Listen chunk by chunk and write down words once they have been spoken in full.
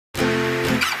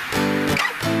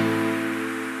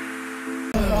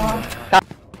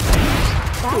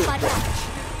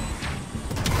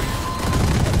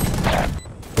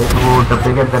वो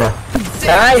डब्बे के अंदर है।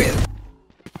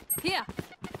 Here.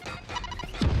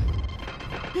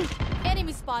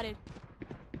 Enemy spotted.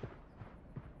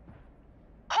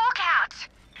 Hawk out!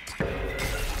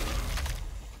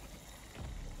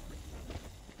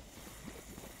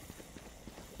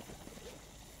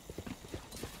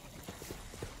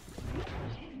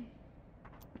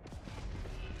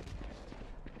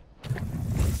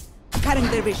 Cutting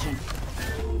their vision.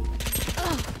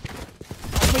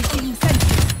 Placing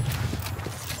sentry.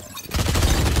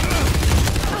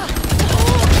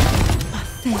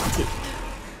 Pathetic.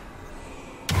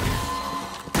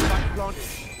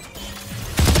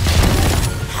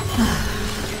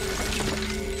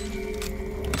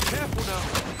 Careful now.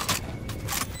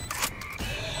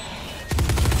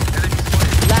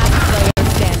 Last player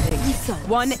standing.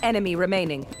 One enemy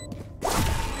remaining.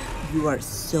 You are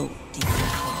so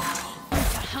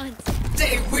Hunt.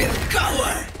 They will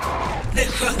cower! The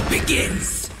hunt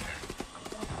begins!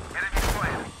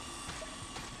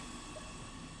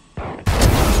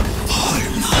 All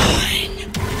mine!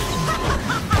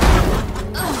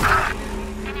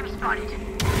 Enemy spotted.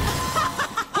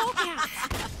 Hawk out.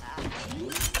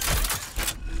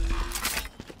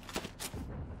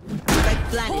 Red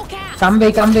planet. Hawk out. Come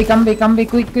B,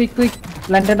 quick.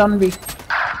 Landed on B.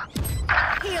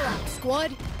 Heal up,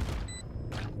 squad.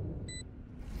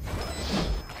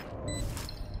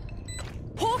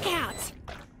 Hawk out.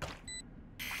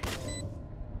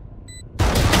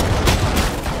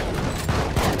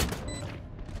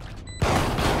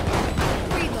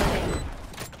 Reloading.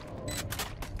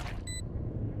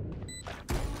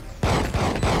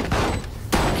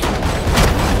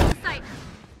 Sight.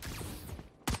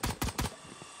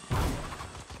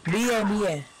 B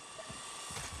है.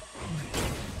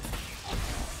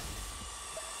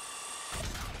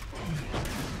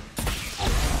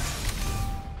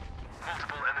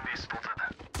 Multiple enemies spotted.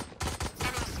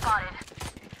 Enemy spotted.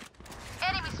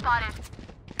 Enemy spotted.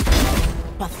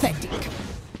 Pathetic.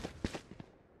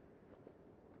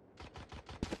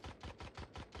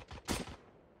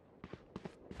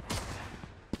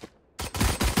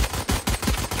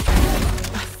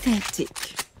 Pathetic.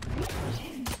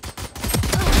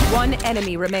 One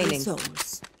enemy remaining.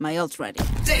 Souls. My ult's ready.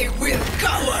 They will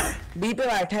cower! B पे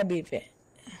बैठा है B पे.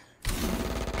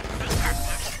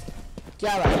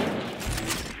 क्या बात?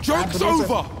 Joke's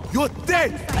over! You're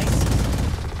dead!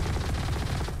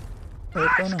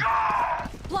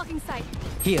 Blocking sight.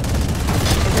 Here.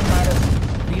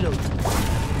 Reload.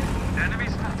 Enemy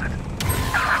spotted.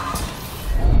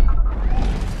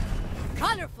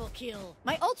 Colorful kill.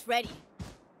 My ult's ready.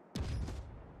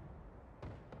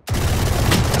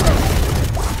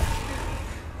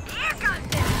 Here comes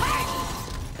the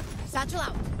Satchel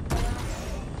out.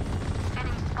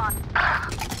 enemy spotted.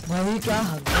 भाई क्या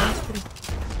हक है?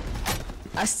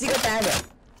 80 का टैग है.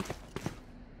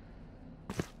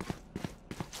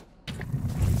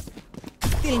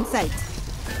 Still in sight.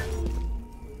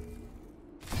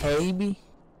 है भी.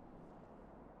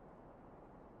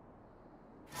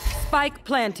 Spike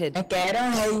planted. मैं कह रहा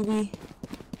हूँ है भी.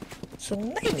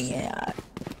 सुनना ही नहीं है यार.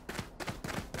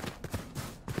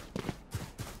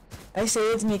 ऐसे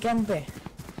एज में कैंप पे.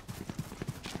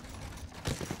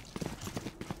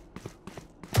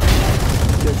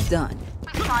 You're done.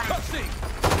 We spotted.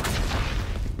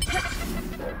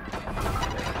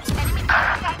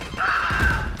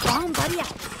 Bomb buddy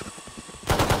out.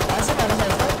 ऐसे करना है.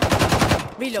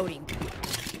 Reloading.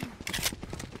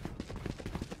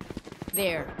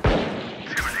 There.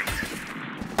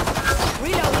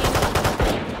 Reloading.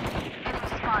 Enemy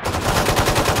spotted.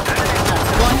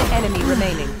 One enemy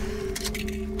remaining.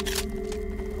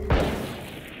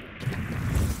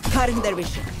 Cutting their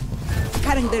vision.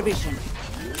 Cutting their vision.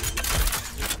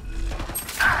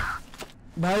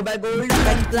 भाई gold.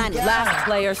 Red planet. Last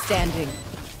player standing.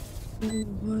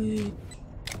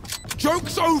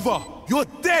 Joke's over! You're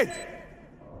dead!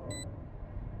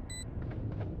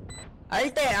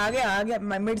 Alt है आ गया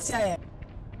मैं mid से आया.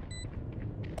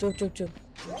 चुप.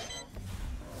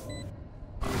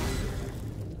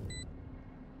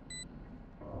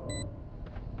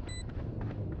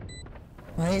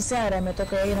 वहीं से आ रहा है मैं तो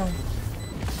कह ही रहा हूँ.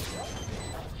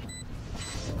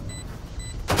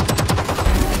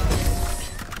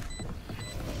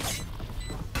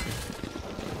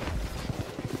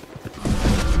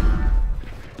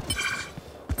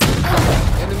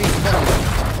 Enemy spotted.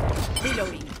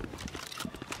 Reloading.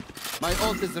 My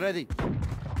ult is ready.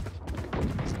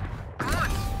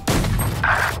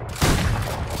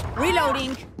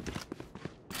 Reloading.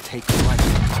 Take flight.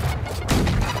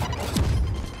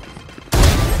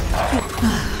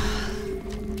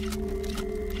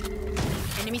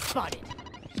 Enemy spotted.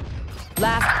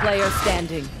 Last player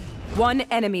standing. One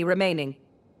enemy remaining.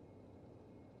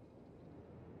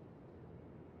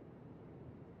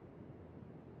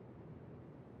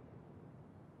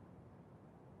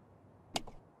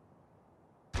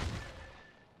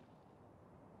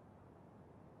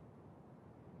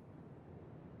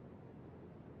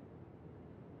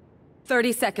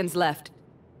 Thirty seconds left.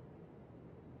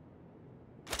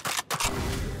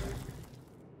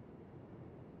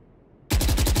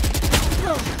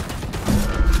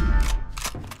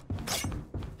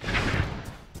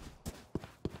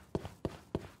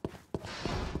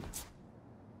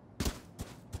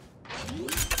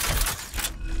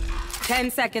 Ten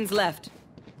seconds left.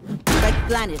 Red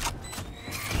planet.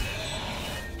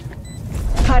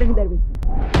 Cutting their vision.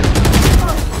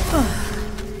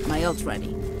 My ult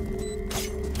ready.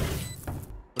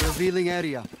 Revealing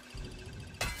area.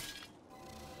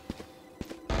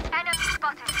 Enemy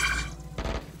spotted.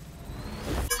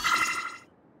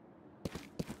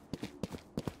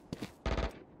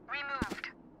 Removed.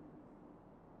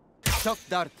 Shock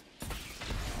dart.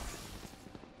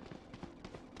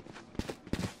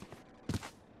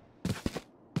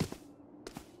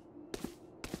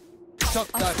 Shock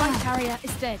Our dart. spike carrier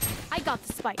is dead. I got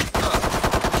the spike.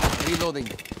 Reloading.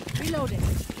 Reloading.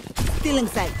 Still in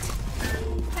sight.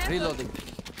 Reloading.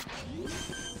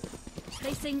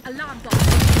 Placing alarm bot.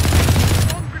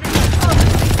 Swarm grenade.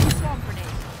 Placing swarm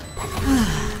grenade.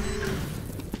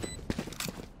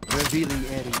 Revealing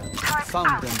area.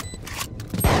 Found them.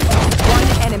 One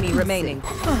enemy remaining.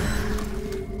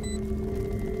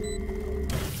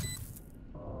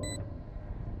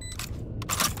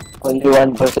 Only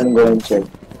one person go inside.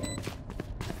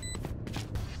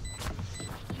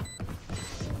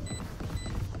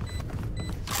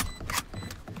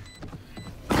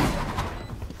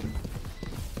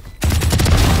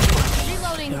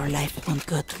 Reloading. Your life won't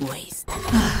go to waste.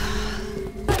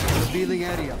 Revealing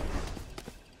area.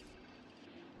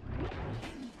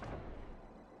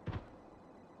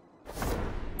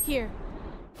 Here.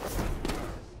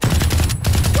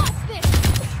 What's this?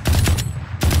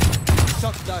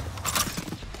 Shock dart.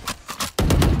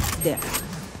 There.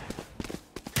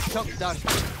 Shock dart.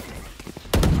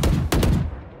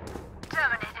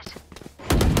 Terminated.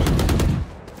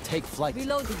 Take flight.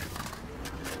 Reloading.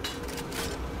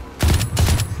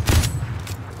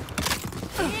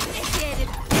 Initiated.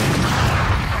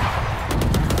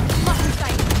 Lost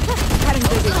sight. Cutting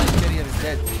their vision. Carrier is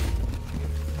dead.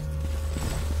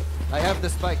 I have the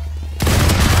spike.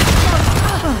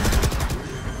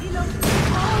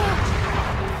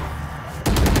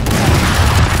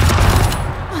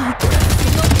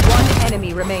 One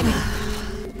enemy remaining.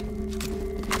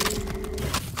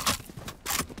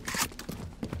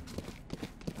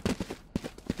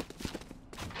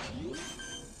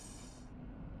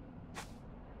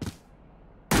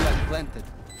 Flag planted.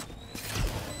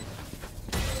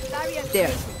 Barrier There.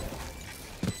 created.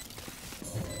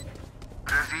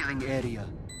 Revealing area.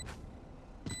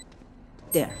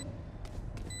 There.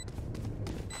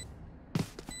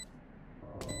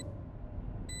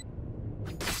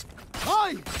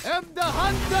 I am the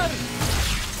hunter!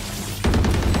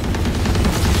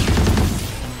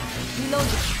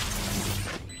 Reloading.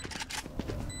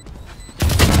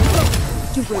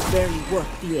 You were barely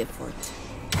worth the effort.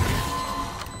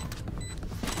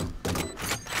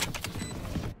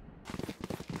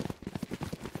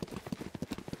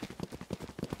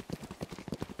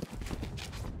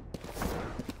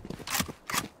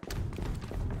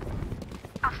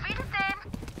 Auf Wiedersehen.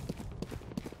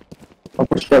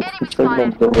 Stay Stay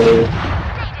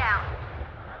down.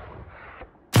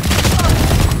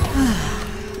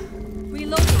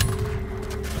 Reloading.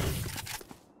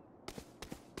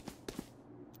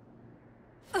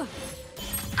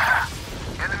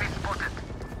 Enemy spotted.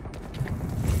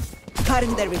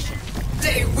 Cutting their vision.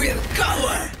 They will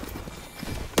cower.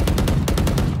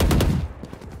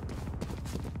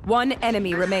 One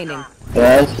enemy remaining.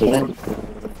 Yes, yes.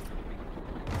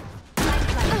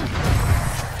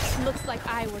 Looks like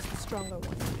I was the stronger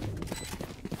one.